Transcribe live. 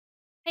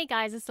Hey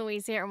guys, it's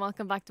Louise here and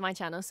welcome back to my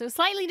channel. So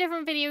slightly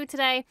different video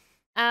today.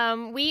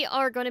 We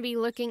are going to be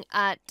looking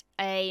at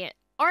a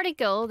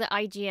article that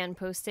IGN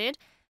posted.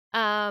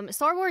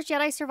 Star Wars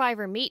Jedi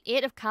Survivor, meet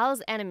 8 of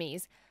Cal's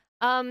enemies.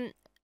 And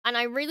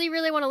I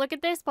really want to look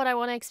at this, but I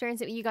want to experience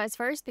it with you guys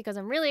first because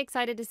I'm really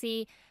excited to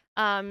see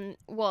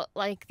what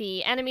like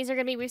the enemies are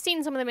going to be. We've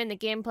seen some of them in the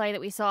gameplay that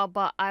we saw,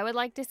 but I would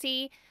like to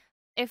see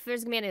if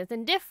there's going to be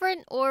anything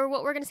different or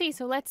what we're going to see.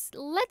 So let's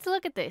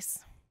look at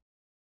this.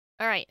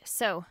 Alright,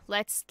 so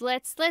let's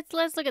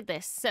look at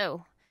this.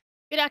 So,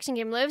 good action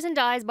game lives and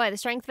dies by the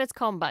strength of its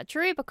combat.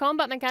 True, but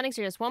combat mechanics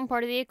are just one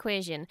part of the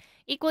equation.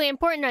 Equally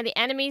important are the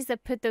enemies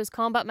that put those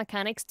combat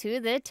mechanics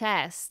to the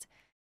test.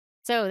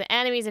 So, the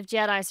enemies of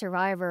Jedi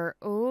Survivor.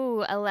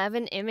 Ooh,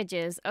 11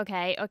 images.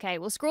 Okay,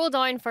 we'll scroll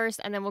down first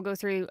and then we'll go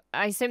through.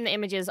 I assume the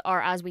images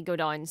are as we go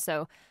down.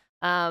 So,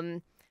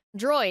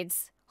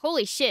 droids.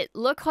 Holy shit,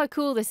 look how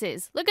cool this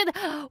is. Look at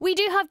the- we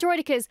do have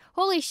droidicas.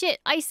 Holy shit,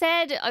 I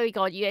said- oh my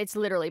god, yeah, it's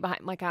literally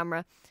behind my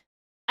camera.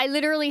 I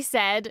literally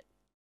said,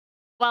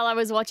 while I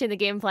was watching the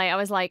gameplay, I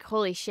was like,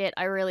 holy shit,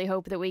 I really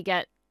hope that we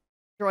get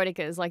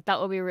droidicas. Like, that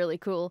would be really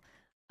cool.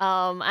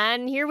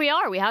 And here we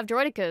are, we have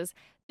droidicas.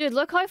 Dude,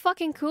 look how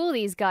fucking cool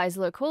these guys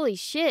look. Holy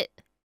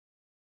shit.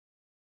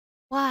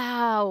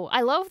 Wow,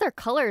 I love their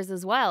colors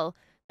as well.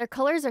 Their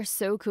colors are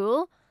so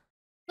cool.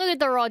 Look at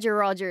the Roger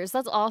Rogers.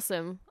 That's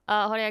awesome.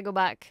 How do I go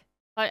back?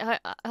 How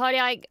do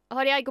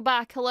I go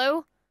back?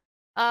 Hello?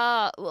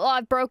 Well,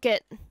 I broke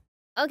it.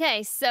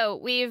 Okay, so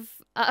we've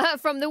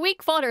from the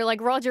weak fodder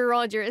like Roger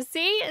Rogers.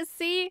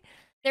 See?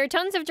 There are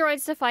tons of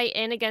droids to fight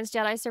in against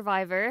Jedi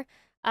Survivor.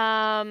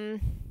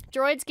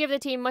 Droids give the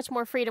team much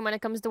more freedom when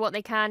it comes to what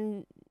they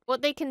can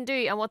do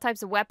and what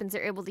types of weapons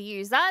they're able to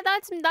use.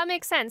 That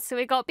makes sense. So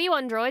we got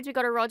B1 droids, we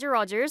got a Roger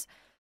Rogers.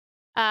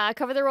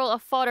 Cover the role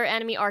of fodder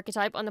enemy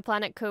archetype on the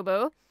planet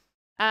Kobo.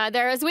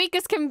 They're as weak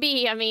as can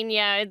be. I mean,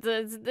 yeah,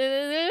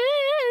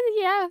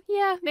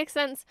 yeah, makes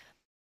sense.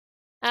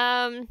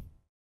 Can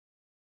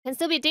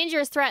still be a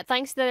dangerous threat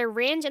thanks to their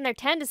range and their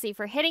tendency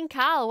for hitting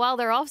Cal while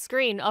they're off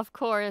screen, of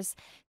course.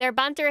 Their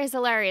banter is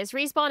hilarious.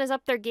 Respawn is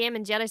up their game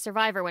in Jedi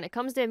Survivor when it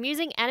comes to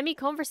amusing enemy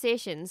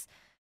conversations.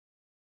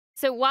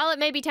 So while it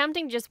may be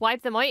tempting to just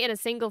wipe them out in a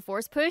single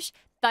force push,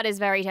 that is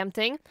very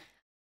tempting.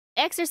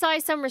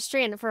 Exercise some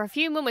restraint for a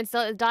few moments to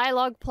let the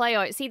dialogue play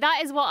out. See,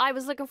 that is what I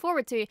was looking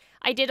forward to.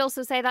 I did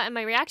also say that in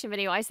my reaction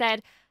video. I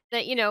said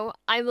that, you know,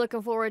 I'm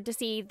looking forward to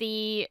see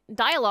the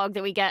dialogue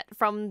that we get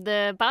from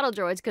the battle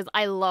droids because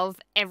I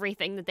love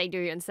everything that they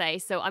do and say.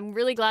 So I'm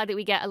really glad that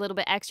we get a little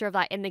bit extra of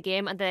that in the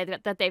game and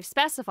that they've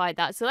specified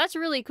that. So that's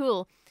really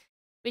cool.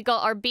 We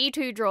got our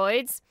B2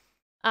 droids.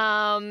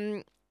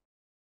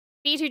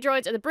 B2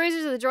 droids are the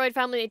bruisers of the droid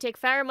family. They take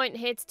fair amount of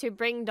hits to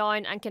bring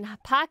down and can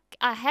pack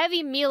a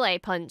heavy melee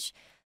punch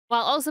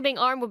while also being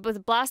armed with both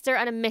a blaster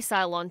and a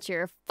missile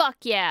launcher. Fuck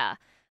yeah.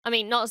 I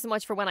mean, not so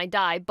much for when I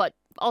die, but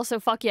also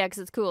fuck yeah because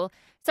it's cool.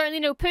 Certainly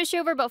no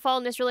pushover, but fall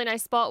in this really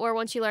nice spot where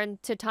once you learn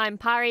to time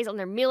parries on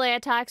their melee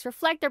attacks,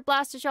 reflect their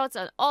blaster shots,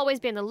 and always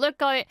be on the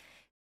lookout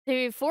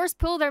to force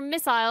pull their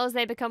missiles,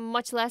 they become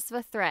much less of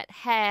a threat.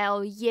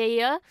 Hell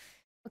yeah.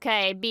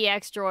 Okay,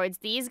 BX droids.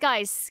 These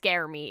guys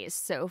scare me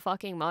so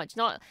fucking much.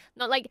 Not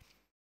like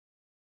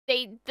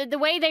the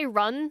way they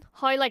run,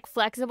 how like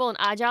flexible and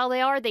agile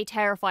they are, they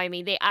terrify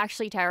me. They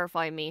actually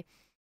terrify me.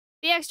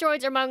 BX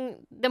droids are among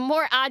the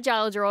more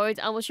agile droids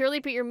and will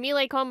surely put your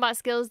melee combat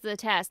skills to the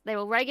test. They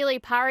will regularly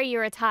parry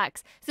your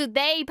attacks. So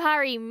they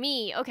parry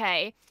me.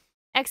 Okay.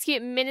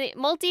 Execute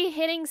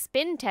multi-hitting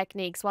spin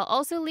techniques while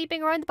also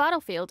leaping around the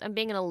battlefield and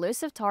being an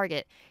elusive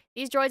target.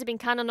 These droids have been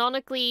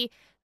canonically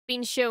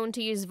been shown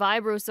to use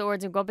vibro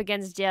swords and go up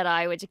against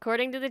Jedi, which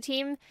according to the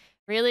team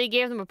really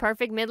gave them a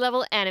perfect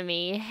mid-level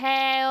enemy.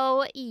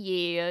 Hell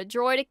yeah,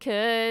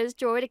 droidicas.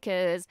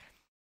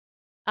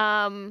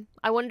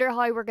 I wonder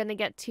how we're gonna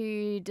get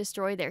to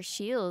destroy their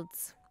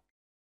shields.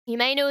 You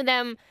may know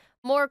them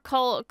more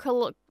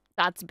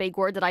that's a big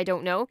word that I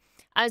don't know,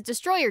 as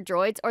destroyer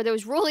droids or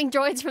those rolling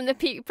droids from the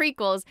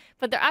prequels,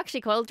 but they're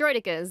actually called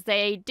droidicas.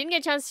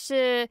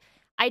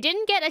 I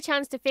didn't get a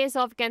chance to face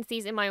off against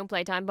these in my own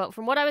playtime, but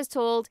from what I was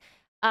told,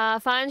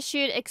 fans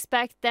should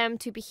expect them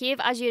to behave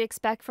as you'd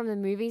expect from the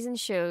movies and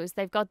shows.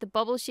 They've got the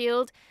bubble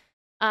shield.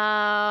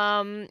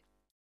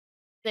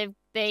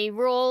 They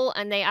roll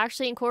and they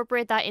actually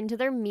incorporate that into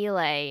their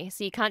melee,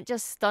 so you can't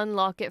just stun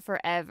lock it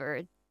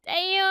forever.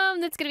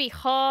 Damn, that's gonna be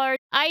hard.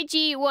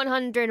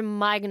 IG-100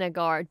 Magna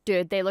Guard.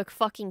 Dude, they look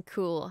fucking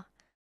cool.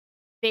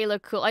 They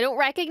look cool. I don't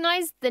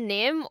recognize the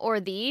name or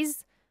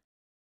these.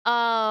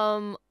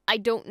 I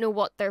don't know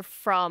what they're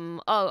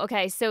from. Oh,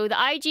 okay. So the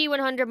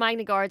IG-100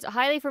 Magna Guards are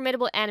highly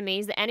formidable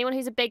enemies that anyone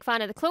who's a big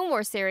fan of the Clone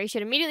Wars series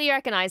should immediately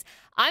recognize.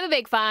 I'm a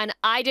big fan.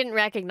 I didn't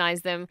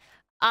recognize them.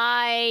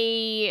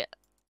 I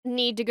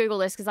need to Google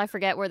this because I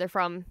forget where they're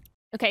from.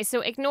 Okay,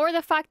 so ignore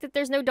the fact that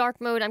there's no dark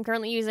mode. I'm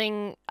currently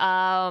using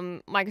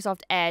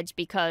Microsoft Edge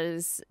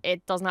because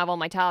it doesn't have all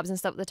my tabs and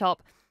stuff at the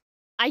top.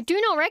 I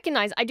do not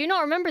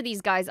remember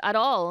these guys at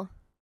all.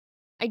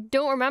 I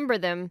don't remember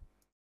them.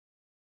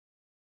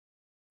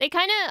 They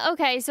kind of,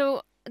 okay,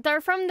 so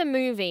they're from the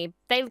movie.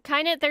 They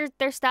kind of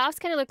their staffs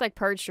kind of look like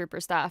Purge Trooper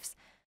staffs.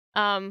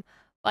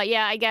 But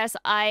yeah, I guess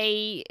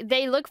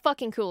they look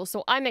fucking cool,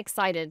 so I'm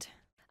excited.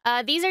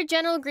 These are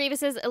General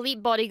Grievous's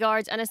elite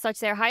bodyguards, and as such,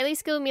 they're highly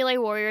skilled melee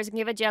warriors and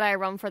give a Jedi a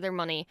run for their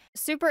money.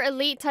 Super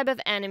elite type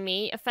of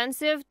enemy,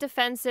 offensive,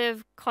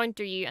 defensive,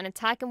 counter you, and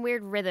attack in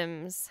weird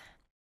rhythms.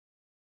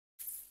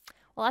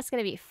 Well, that's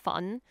gonna be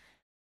fun.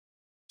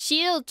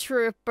 Shield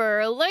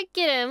Trooper, look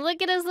at him,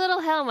 look at his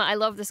little helmet. I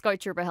love the Scout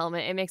Trooper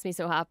helmet, it makes me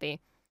so happy.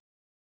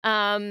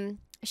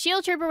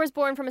 Shield Trooper was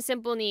born from a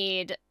simple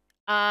need.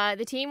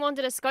 The team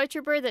wanted a Scout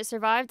Trooper that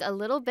survived a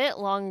little bit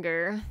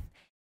longer.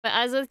 But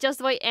as with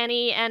just about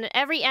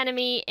every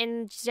enemy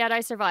in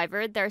Jedi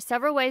Survivor, there are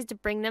several ways to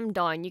bring them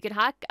down. You could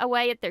hack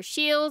away at their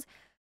shield.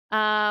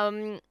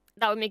 That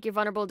would make you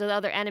vulnerable to the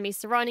other enemies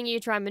surrounding you.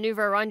 Try and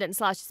maneuver around it and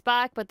slash its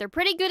back, but they're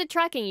pretty good at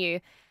tracking you.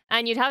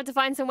 And you'd have to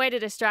find some way to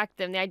distract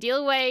them. The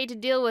ideal way to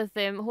deal with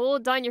them,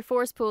 hold down your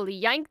force pull,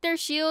 yank their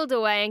shield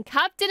away, and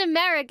Captain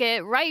America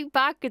it right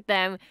back at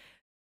them.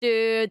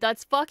 Dude,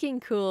 that's fucking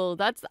cool.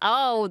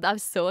 Oh, I'm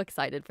so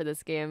excited for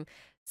this game.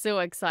 So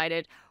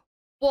excited.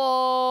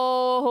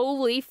 Whoa,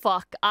 holy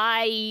fuck.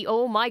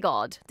 Oh my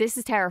god. This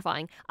is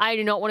terrifying. I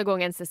do not want to go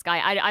against this guy.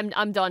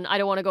 I'm done. I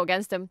don't want to go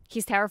against him.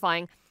 He's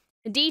terrifying.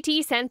 The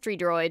DT Sentry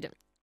Droid.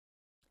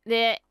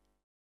 The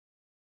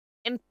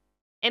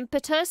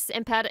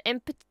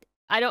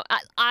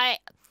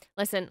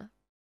listen,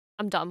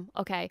 I'm dumb,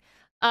 okay.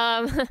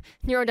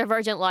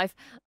 Neurodivergent life.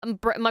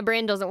 My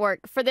brain doesn't work.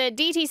 For the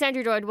DT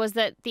Sentry Droid was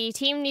that the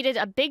team needed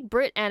a big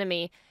brute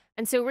enemy,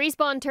 and so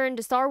Respawn turned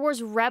to Star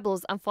Wars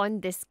Rebels and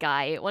found this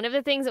guy. One of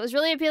the things that was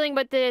really appealing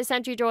about the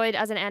Sentry Droid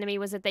as an enemy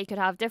was that they could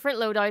have different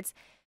loadouts.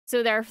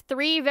 So there are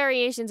 3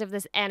 variations of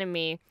this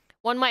enemy.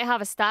 One might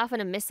have a staff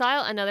and a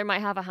missile, another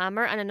might have a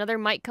hammer, and another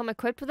might come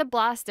equipped with a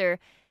blaster.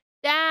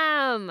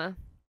 Damn!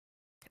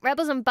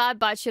 Rebels and Bad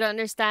Batch should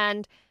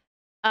understand,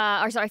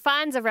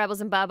 fans of Rebels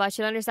and Bad Batch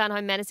should understand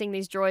how menacing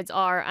these droids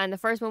are, and the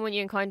first moment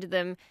you encounter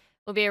them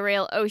will be a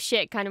real oh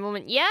shit kind of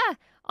moment. Yeah!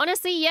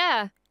 Honestly,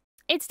 yeah.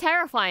 It's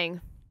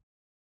terrifying.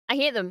 I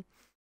hate them.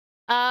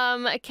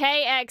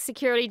 KX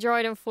Security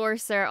Droid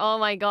Enforcer. Oh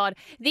my god.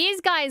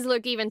 These guys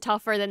look even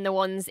tougher than the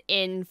ones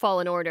in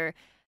Fallen Order.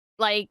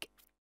 Like,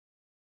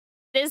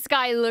 this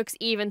guy looks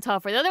even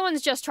tougher. The other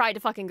ones just tried to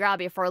fucking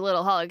grab you for a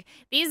little hug.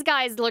 These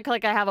guys look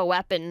like I have a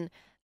weapon.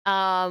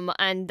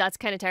 And that's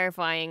kind of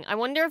terrifying. I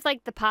wonder if,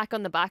 like, the pack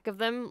on the back of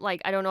them,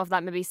 like, I don't know if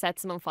that maybe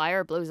sets them on fire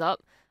or blows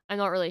up. I'm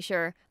not really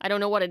sure. I don't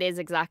know what it is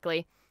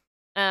exactly.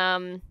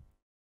 KX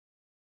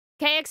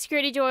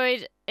Security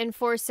Droid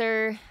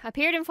Enforcer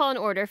appeared in Fallen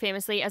Order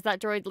famously as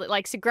that droid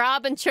likes to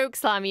grab and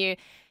chokeslam you.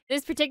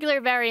 This particular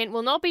variant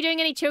will not be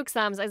doing any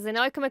chokeslams as they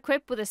now come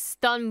equipped with a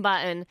stun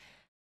button.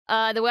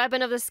 The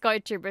weapon of the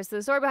Scout Troopers. So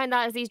the story behind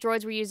that is these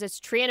droids were used as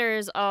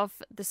trainers of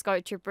the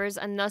Scout Troopers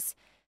and thus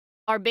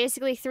are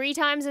basically 3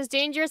 times as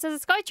dangerous as a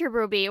Scout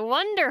Trooper would be.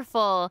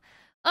 Wonderful!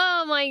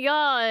 Oh my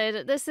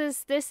god, this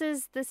is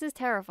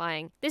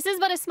terrifying. This is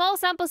but a small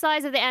sample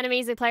size of the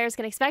enemies that players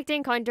can expect to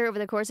encounter over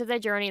the course of their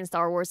journey in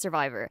Star Wars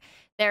Survivor.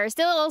 There are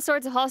still all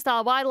sorts of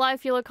hostile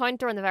wildlife you'll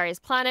encounter on the various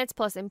planets,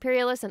 plus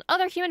Imperialists and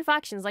other human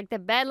factions like the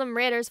Bedlam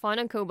Raiders found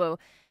on Kobo.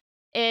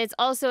 It's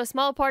also a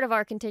small part of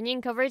our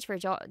continuing coverage for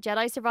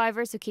Jedi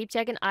Survivor, so keep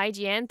checking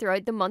IGN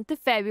throughout the month of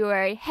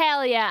February.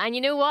 Hell yeah! And you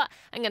know what?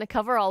 I'm going to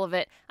cover all of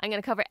it. I'm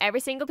going to cover every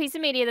single piece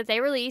of media that they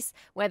release,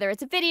 whether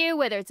it's a video,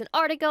 whether it's an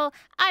article.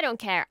 I don't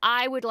care.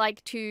 I would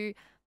like to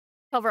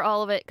cover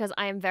all of it because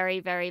I am very,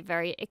 very,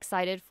 very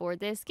excited for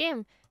this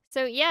game.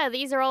 So yeah,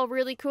 these are all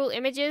really cool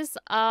images.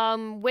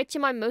 Which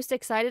am I most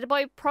excited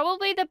about?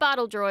 Probably the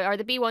battle droid, or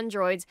the B1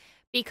 droids,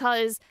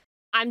 because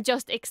I'm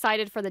just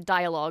excited for the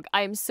dialogue.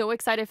 I am so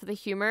excited for the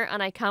humor,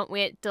 and I can't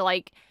wait to,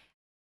 like,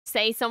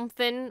 say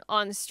something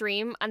on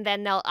stream, and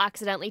then they'll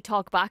accidentally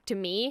talk back to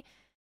me.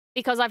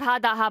 Because I've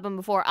had that happen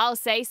before. I'll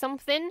say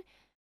something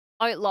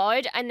out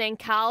loud, and then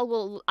Cal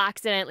will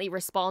accidentally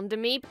respond to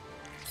me.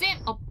 Sit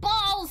a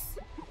balls!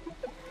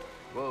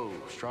 Whoa,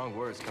 strong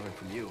words coming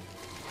from you.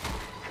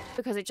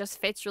 Because it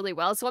just fits really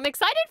well. So I'm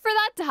excited for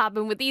that to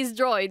happen with these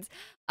droids.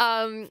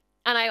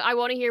 And I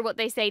want to hear what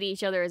they say to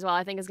each other as well.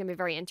 I think it's going to be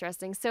very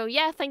interesting. So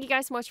yeah, thank you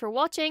guys so much for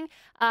watching.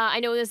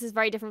 I know this is a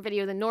very different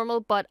video than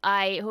normal, but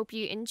I hope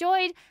you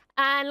enjoyed.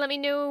 And let me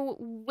know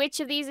which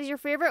of these is your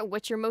favorite,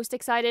 which you're most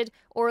excited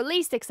or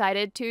least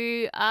excited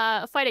to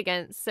fight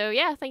against. So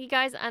yeah, thank you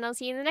guys, and I'll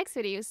see you in the next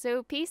video.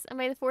 So peace, and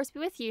may the Force be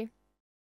with you.